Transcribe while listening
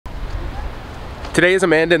Today is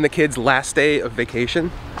Amanda and the kids' last day of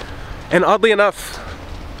vacation. And oddly enough,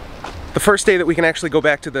 the first day that we can actually go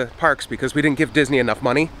back to the parks because we didn't give Disney enough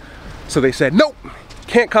money. So they said, nope,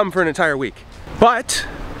 can't come for an entire week. But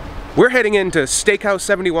we're heading into Steakhouse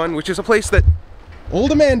 71, which is a place that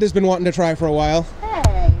old Amanda's been wanting to try for a while.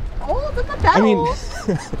 Hey, old? I'm not that old.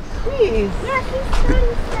 Please.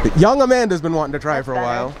 Yeah, she's young Amanda's been wanting to try for a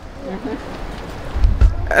while.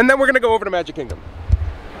 And then we're gonna go over to Magic Kingdom.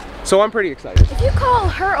 So I'm pretty excited. If you call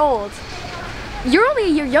her old, you're only a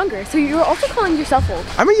year younger, so you're also calling yourself old.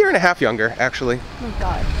 I'm a year and a half younger, actually. Oh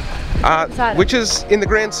God. Which is, in the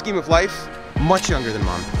grand scheme of life, much younger than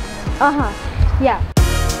Mom. Uh-huh, yeah.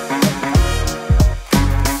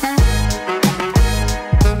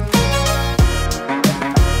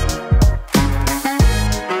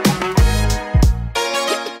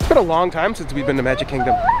 It's been a long time since we've been to Magic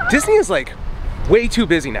Kingdom. Disney is like way too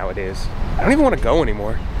busy nowadays. I don't even want to go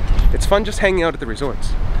anymore. It's fun just hanging out at the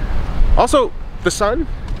resorts. Also, the sun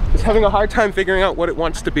is having a hard time figuring out what it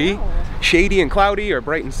wants to be. Shady and cloudy or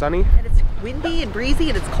bright and sunny. And it's windy and breezy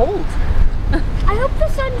and it's cold. I hope the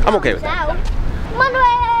sun comes I'm okay with that. out.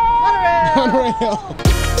 Monorail! Monorail!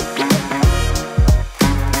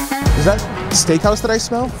 Is that Steakhouse that I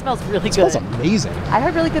smell? It smells really good. It smells amazing. I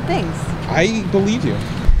heard really good things. I believe you.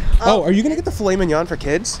 Oh, are you gonna get the filet mignon for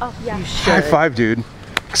kids? Oh, yeah. You should. High five, dude.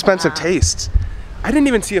 Expensive tastes. I didn't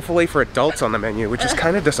even see a filet for adults on the menu, which is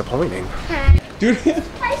kind of disappointing. Dude.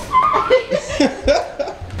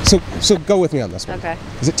 So go with me on this one. Okay.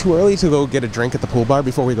 Is it too early to go get a drink at the pool bar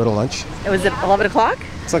before we go to lunch? It was at 11 o'clock?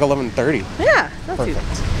 It's like 11:30. Yeah, that's Perfect.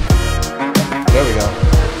 There we go.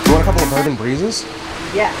 You want a couple of bourbon breezes?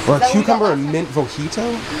 Yes. Or a cucumber and mint mojito?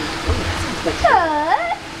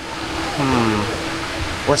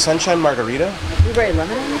 Or sunshine margarita? Blueberry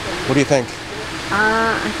lemonade? What do you think?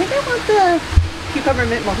 I think I want the cucumber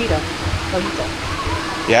mint mojito.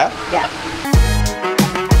 Yeah? Yeah.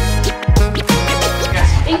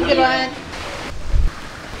 Thank you.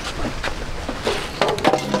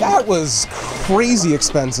 That was crazy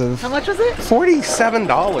expensive. How much was it? $47.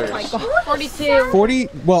 Oh my God. 42. 40,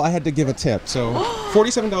 well, I had to give a tip, so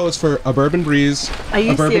 $47 for a bourbon breeze, Are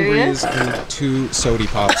you a bourbon serious? breeze, and 2 sody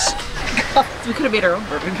pops. We could have made our own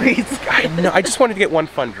bourbon breeze. No, I just wanted to get one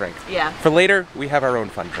fun drink. Yeah. For later, we have our own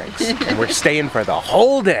fun drinks, and we're staying for the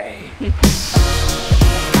whole day.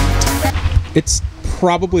 It's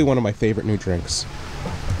probably one of my favorite new drinks.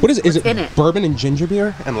 What is it? Is in it it? bourbon and ginger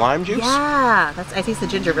beer and lime juice? Yeah, I taste the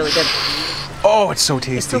ginger really good. Oh, it's so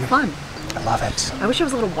tasty. It's so fun. I love it. I wish it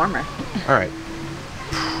was a little warmer. All right,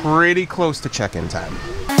 pretty close to check-in time.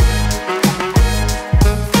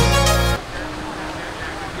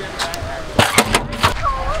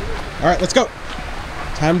 All right, let's go.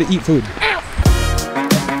 Time to eat food.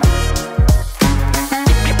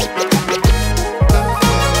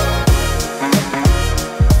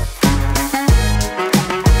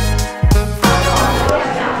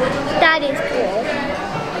 That is cool.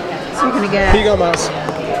 So you're gonna get. Here you go, Mouse.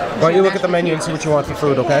 Why don't you look at the menu and see what you want for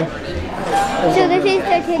food, okay? So this is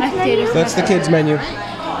the kids menu? That's the kids' menu.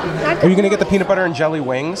 Are you gonna get the peanut butter and jelly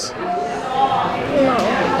wings? No.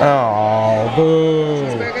 Oh, boo.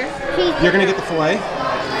 You're gonna get the filet?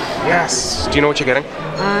 Yes. Do you know what you're getting?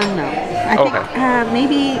 No. I think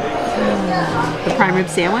maybe the prime rib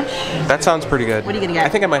sandwich. That sounds pretty good. What are you gonna get? I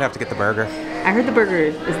think I might have to get the burger. I heard the burger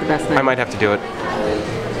is the best thing. I might have to do it.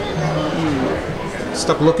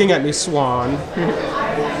 Stop looking at me, Swan.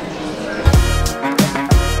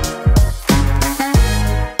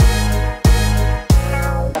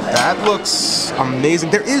 That looks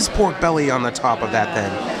amazing. There is pork belly on the top of that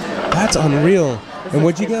thing. That's unreal. And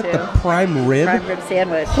what'd you get? The prime rib? Prime rib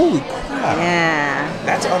sandwich. Holy crap. Yeah.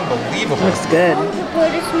 That's unbelievable. Looks good.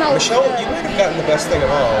 Michelle, you might have gotten the best thing of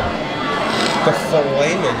all. The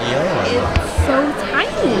filet mignon. It's so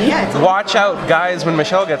tiny. Yeah. Watch out, guys, when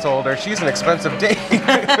Michelle gets older. She's an expensive date. You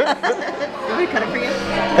want me to cut it for you?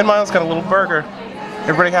 And Miles got a little burger.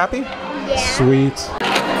 Everybody happy? Yeah. Sweet.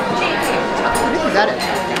 You got it.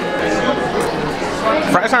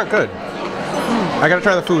 Fries aren't good. I gotta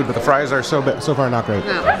try the food, but the fries are so far not great.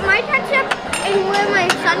 No. My ketchup and where my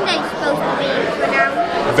Sunday's supposed to be for now.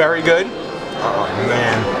 Very good. Oh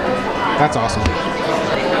man, that's awesome.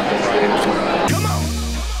 Come on.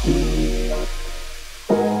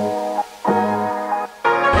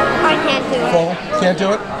 I can't do it. Full? Can't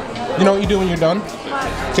do it? You know what you do when you're done?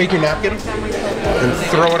 Take your napkin and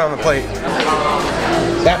throw it on the plate.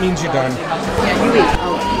 That means you're done. Yeah, you eat.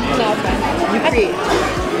 Oh. No, it's fine. You eat.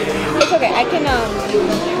 It's okay. I can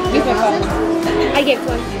use my phone. I get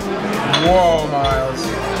one. Whoa, Miles.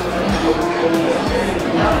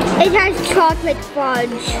 It has chocolate fudge.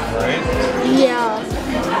 Right? Yeah.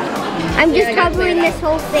 I'm just covering this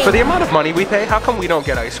whole thing. For the amount of money we pay, how come we don't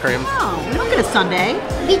get ice cream? Oh, we don't get a sundae.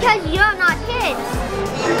 Because you're not kids.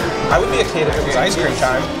 I would be a kid if it was ice cream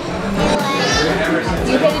time.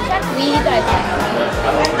 You pay the check, we eat the ice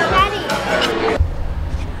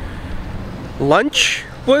cream. Lunch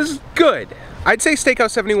was good. I'd say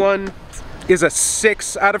Steakhouse 71 is a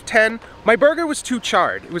 6 out of 10. My burger was too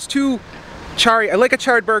charred. It was too charry. I like a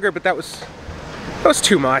charred burger, but that was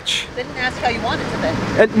too much. They didn't ask how you wanted to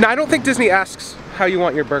then. And I don't think Disney asks how you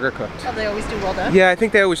want your burger cooked. Oh, they always do well done? Yeah, I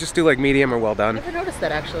think they always just do like medium or well I done. never noticed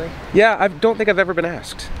that actually. Yeah, I don't think I've ever been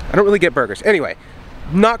asked. I don't really get burgers. Anyway,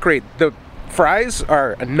 not great. The fries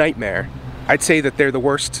are a nightmare. I'd say that they're the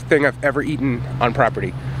worst thing I've ever eaten on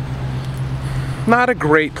property. Not a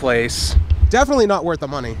great place. Definitely not worth the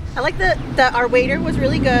money. I like that our waiter was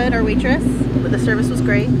really good, our waitress. The service was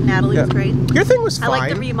great. Natalie was great. Your thing was fine. I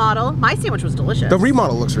like the remodel. My sandwich was delicious. The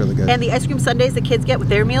remodel looks really good. And the ice cream sundaes the kids get with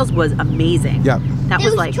their meals was amazing. Yeah. That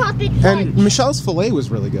was like, chocolate fudge. And Michelle's filet was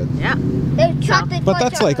really good. yeah. There's chocolate But fudge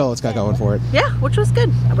that's like all it's got going for it. Yeah, which was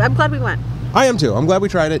good. I'm glad we went. I am too. I'm glad we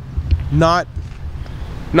tried it. Not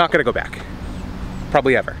gonna go back.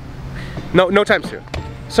 Probably ever. No time soon.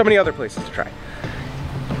 So many other places to try.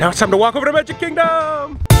 Now it's time to walk over to Magic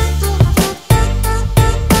Kingdom!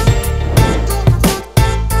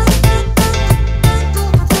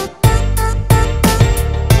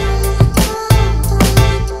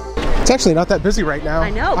 It's actually not that busy right now. I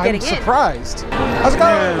know, I'm getting in. surprised. How's it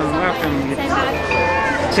going? Welcome. You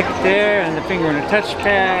stick it there and the finger on the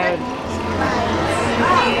touchpad.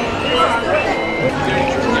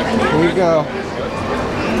 Here you go.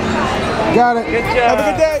 Got it. Good job. Have a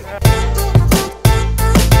good day.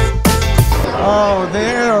 Oh,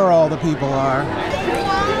 there all the people are.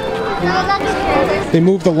 They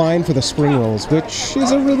moved the line for the spring rolls, which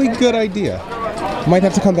is a really good idea. Might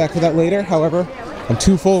have to come back for that later. However, I'm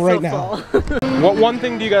too full right now. What one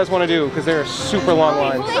thing do you guys want to do? Because there are super long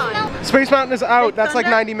lines. Space Mountain is out. That's like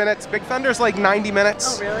 90 minutes. Big Thunder's like 90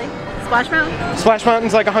 minutes. Oh, really? Splash Mountain? Splash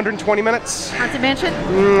Mountain's like 120 minutes. Haunted Mansion?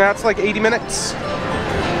 That's like 80 minutes.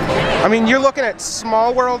 I mean, you're looking at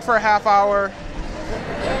Small World for a half hour.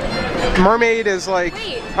 Mermaid is like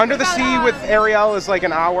Under the Sea with Ariel is like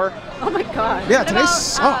an hour. Oh my god. Yeah, today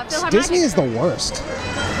sucks. Disney is the worst.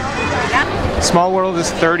 Small World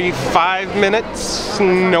is 35 minutes.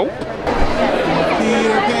 Nope.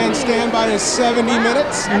 Peter Pan Standby is 70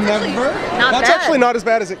 minutes. Never. That's actually not as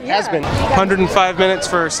bad as it has been. 105 minutes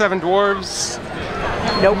for Seven Dwarves.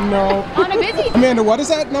 Nope. No. On a busy. Amanda, what does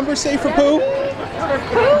that number say for Pooh?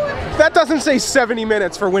 That doesn't say 70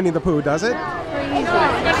 minutes for Winnie the Pooh, does it?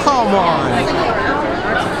 Come on.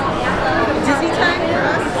 Disney time for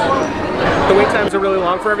us? The wait times are really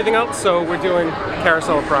long for everything else, so we're doing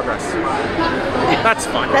Carousel of Progress. That's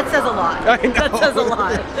fun. That says a lot. I know. That says a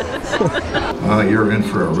lot. You're in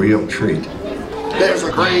for a real treat. There's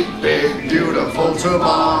a great, big, beautiful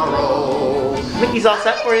tomorrow. Mickey's all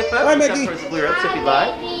set for you, folks. Hi, Mickey. Towards the blue ropes if you'd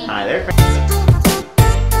like. Hi there.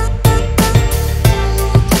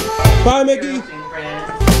 Bye, Mickey.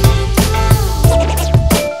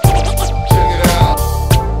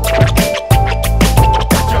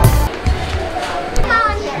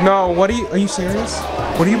 No, what are you serious?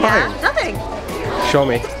 What are you buying? Nothing. Show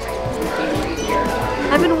me.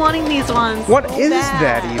 I've been wanting these ones. What so is bad.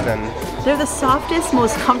 that even? They're the softest,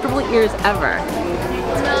 most comfortable ears ever.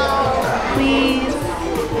 No. Please.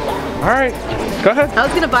 All right, go ahead. I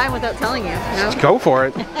was gonna buy them without telling you. No? Go for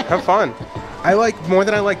it. Have fun. I like more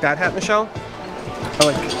than I like that hat, Michelle.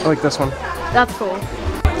 I like this one. That's cool.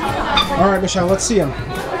 All right, Michelle, let's see them.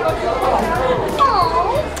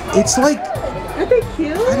 It's like, Aren't they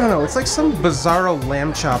cute? I don't know. It's like some bizarro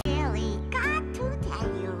lamb chop.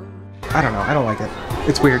 I don't know. I don't like it.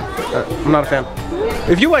 It's weird. I'm not a fan.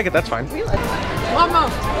 If you like it, that's fine.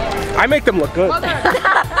 I make them look good.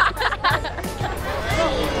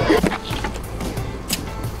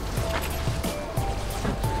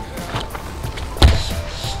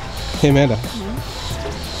 Hey, Amanda.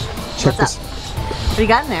 Check What's this. up? What do you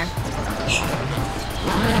got in there?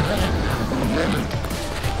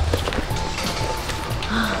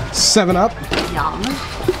 7-Up Yum.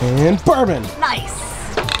 and bourbon. Nice.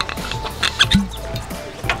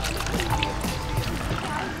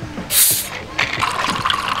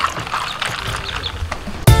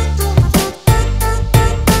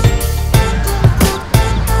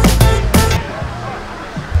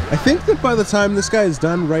 I think that by the time this guy is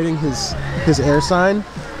done writing his air sign,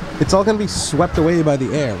 it's all gonna be swept away by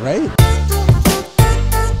the air, right?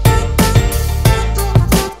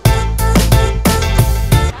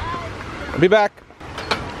 Be back.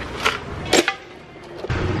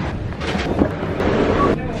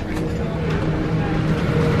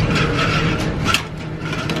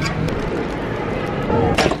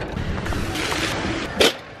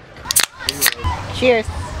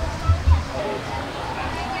 Cheers.